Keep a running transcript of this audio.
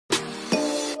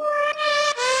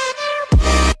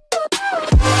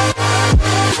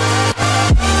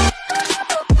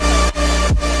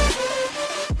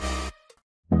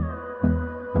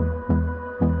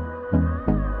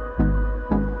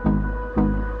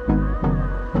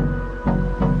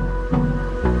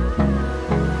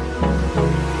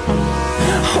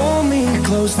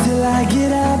close till I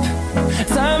get up.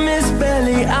 Time is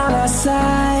barely on our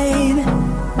side.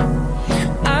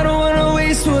 I don't wanna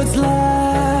waste what's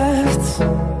left.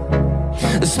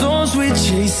 The storms we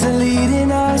chase are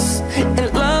leading us, and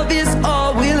love is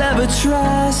all we'll ever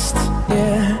trust.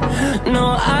 Yeah, no,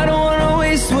 I don't wanna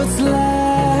waste what's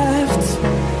left.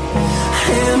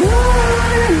 And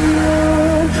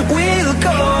on we'll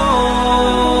go,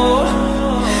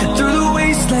 through the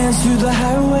wastelands, through the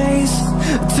highways,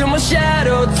 till my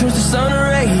shadow turns to sun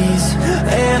rays.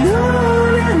 And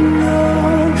on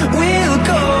we'll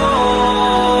go,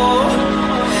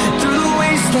 through the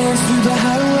wastelands, through the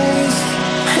highways,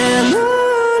 and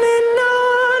on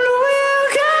we'll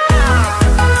go.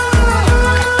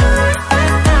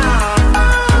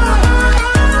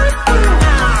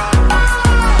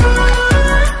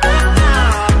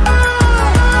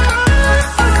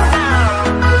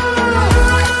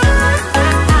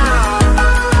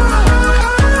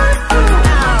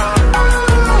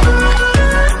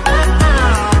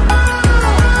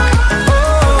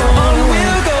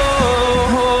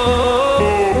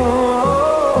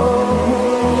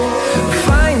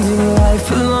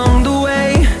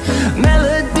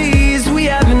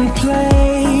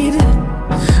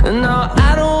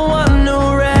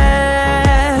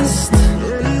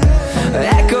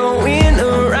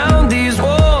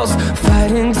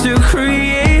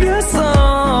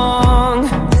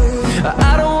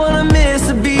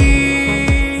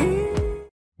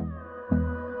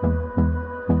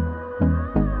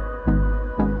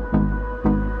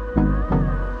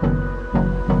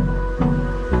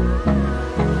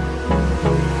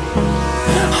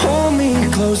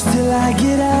 Close till I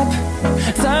get up.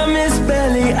 Time is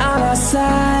barely on our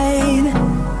side.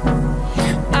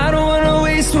 I don't wanna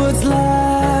waste what's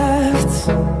left.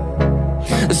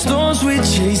 The storms we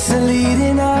chase are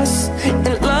leading us,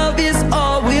 and love is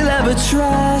all we'll ever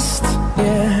trust.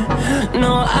 Yeah,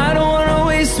 no, I don't wanna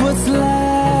waste what's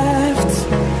left.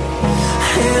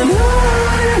 And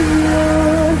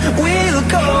on we'll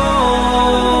go,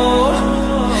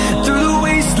 through the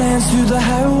wastelands, through the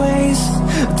highways,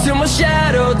 till my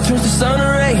shadow turns to sun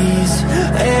rays.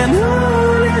 And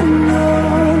on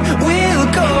we'll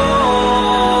go,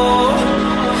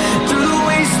 through the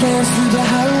wastelands, through the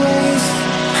highways,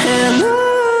 and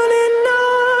on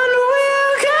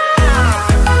we'll go.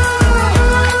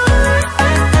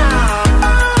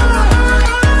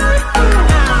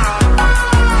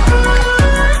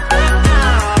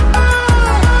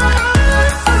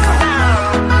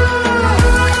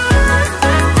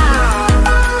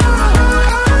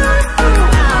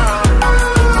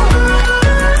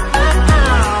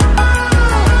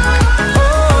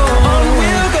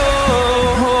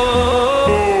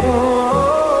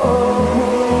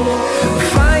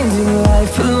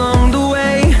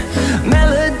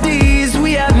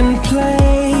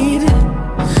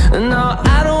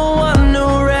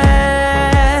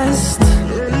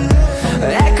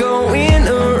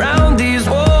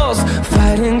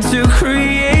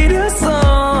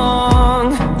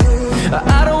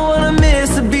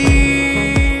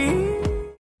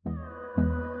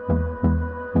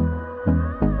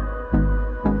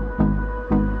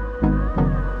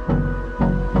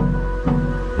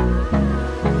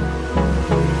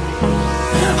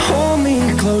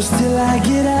 Close till I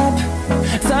get up.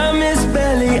 Time is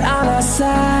barely on our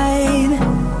side.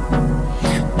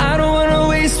 I don't wanna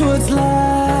waste what's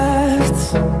left.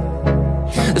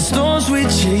 The storms we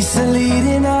chase are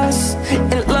leading us,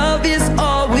 and love is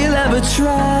all we'll ever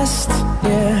trust.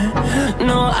 Yeah,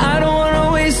 no, I don't wanna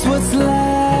waste what's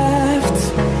left.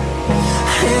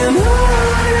 And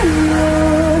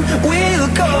on we'll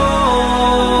go,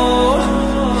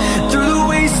 through the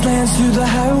wastelands, through the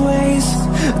highways,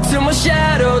 till my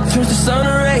shadow turns to sun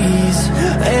rays.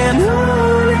 And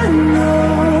on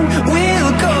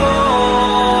we'll go,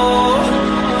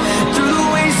 through the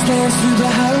wastelands, through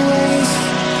the highways,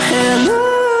 and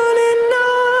on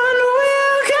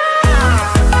we'll go.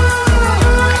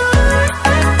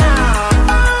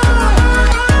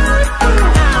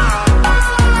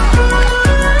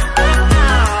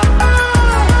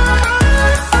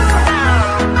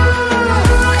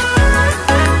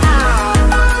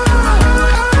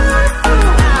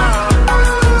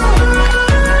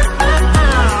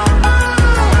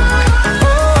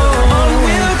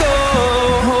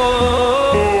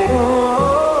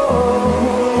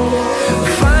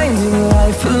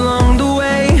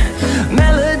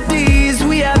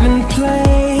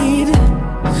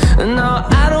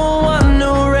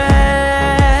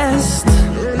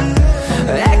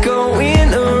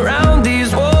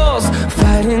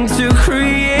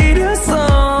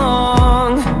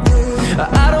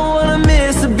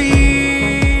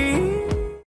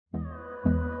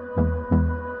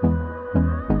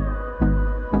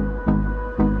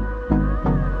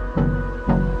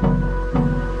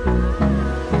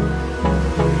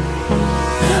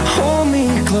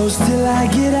 close till I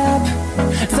get up.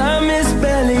 Time is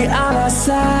barely on our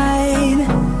side.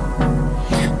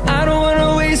 I don't wanna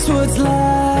waste what's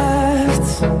left.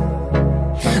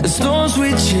 The storms we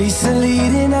chase are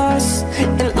leading us,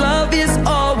 and love is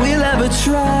all we'll ever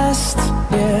trust.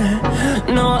 Yeah,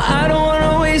 no, I don't